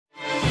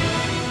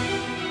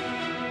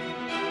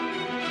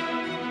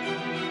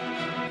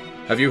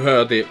Have you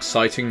heard the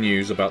exciting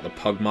news about the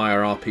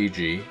Pugmire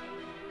RPG?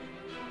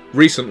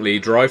 Recently,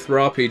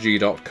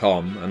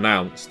 DriveThruRPG.com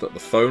announced that the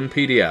Phone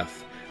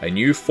PDF, a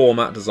new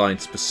format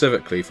designed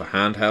specifically for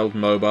handheld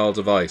mobile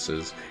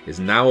devices, is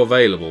now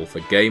available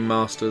for game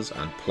masters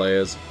and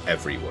players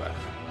everywhere.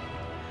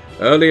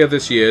 Earlier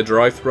this year,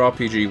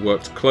 DriveThruRPG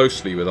worked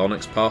closely with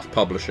Onyx Path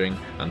Publishing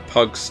and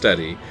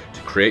Pugsteady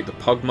to create the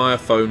Pugmire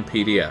Phone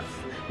PDF,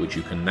 which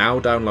you can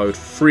now download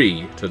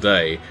free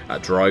today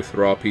at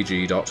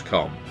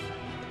DriveThruRPG.com.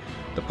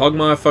 The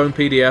Pugmire Phone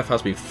PDF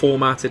has been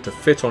formatted to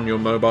fit on your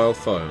mobile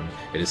phone.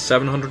 It is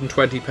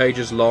 720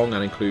 pages long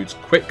and includes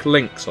quick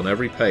links on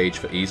every page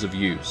for ease of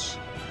use.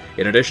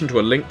 In addition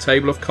to a linked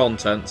table of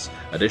contents,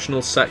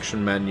 additional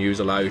section menus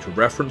allow you to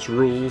reference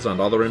rules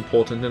and other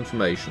important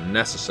information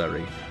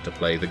necessary to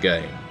play the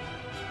game.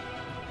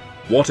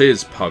 What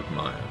is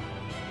Pugmire?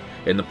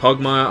 In the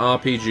Pugmire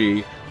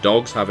RPG,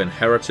 dogs have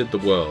inherited the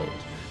world,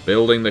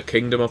 building the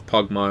kingdom of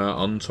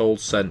Pugmire untold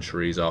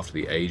centuries after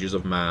the ages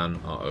of man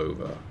are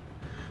over.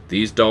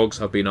 These dogs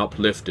have been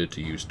uplifted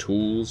to use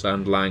tools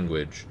and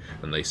language,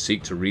 and they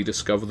seek to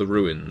rediscover the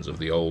ruins of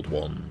the old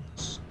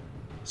ones.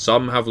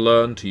 Some have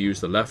learned to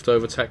use the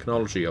leftover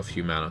technology of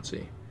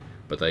humanity,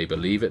 but they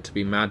believe it to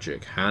be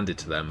magic handed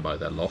to them by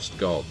their lost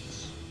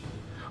gods.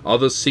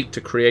 Others seek to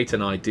create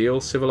an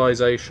ideal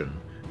civilization,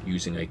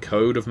 using a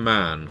code of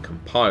man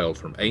compiled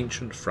from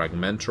ancient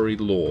fragmentary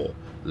lore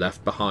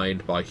left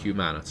behind by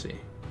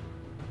humanity.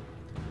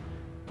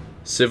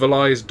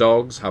 Civilized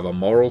dogs have a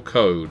moral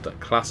code that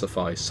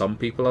classifies some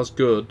people as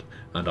good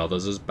and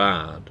others as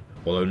bad,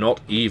 although not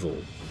evil,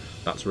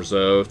 that's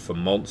reserved for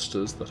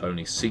monsters that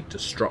only seek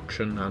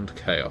destruction and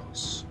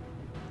chaos.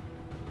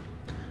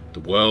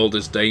 The world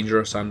is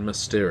dangerous and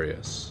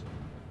mysterious,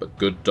 but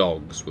good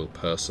dogs will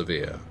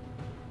persevere.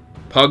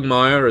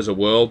 Pugmire is a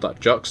world that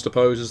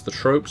juxtaposes the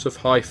tropes of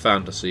high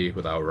fantasy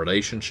with our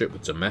relationship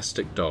with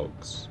domestic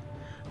dogs.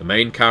 The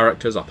main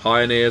characters are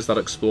pioneers that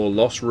explore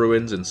lost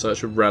ruins in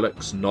search of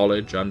relics,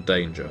 knowledge, and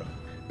danger.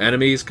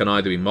 Enemies can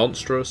either be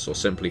monstrous or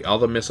simply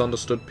other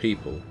misunderstood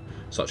people,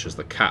 such as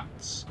the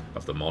cats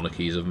of the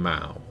monarchies of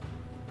Mao.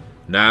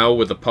 Now,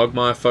 with the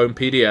Pugmire Phone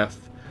PDF,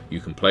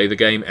 you can play the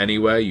game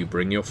anywhere you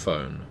bring your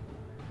phone.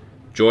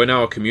 Join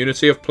our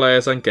community of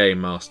players and game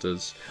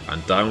masters,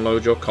 and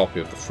download your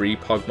copy of the free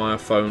Pugmire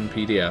Phone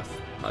PDF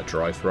at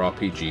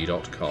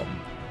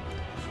DriveThruRPG.com.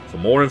 For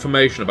more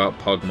information about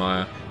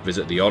Pugmire,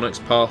 visit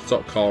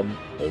theonyxpath.com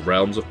or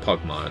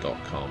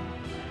realmsofpugmire.com.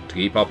 To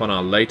keep up on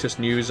our latest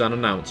news and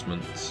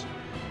announcements,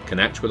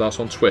 connect with us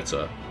on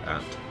Twitter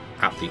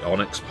at the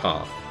Onyx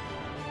Path,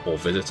 or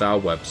visit our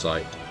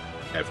website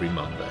every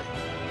Monday.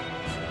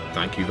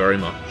 Thank you very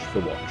much for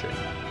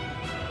watching.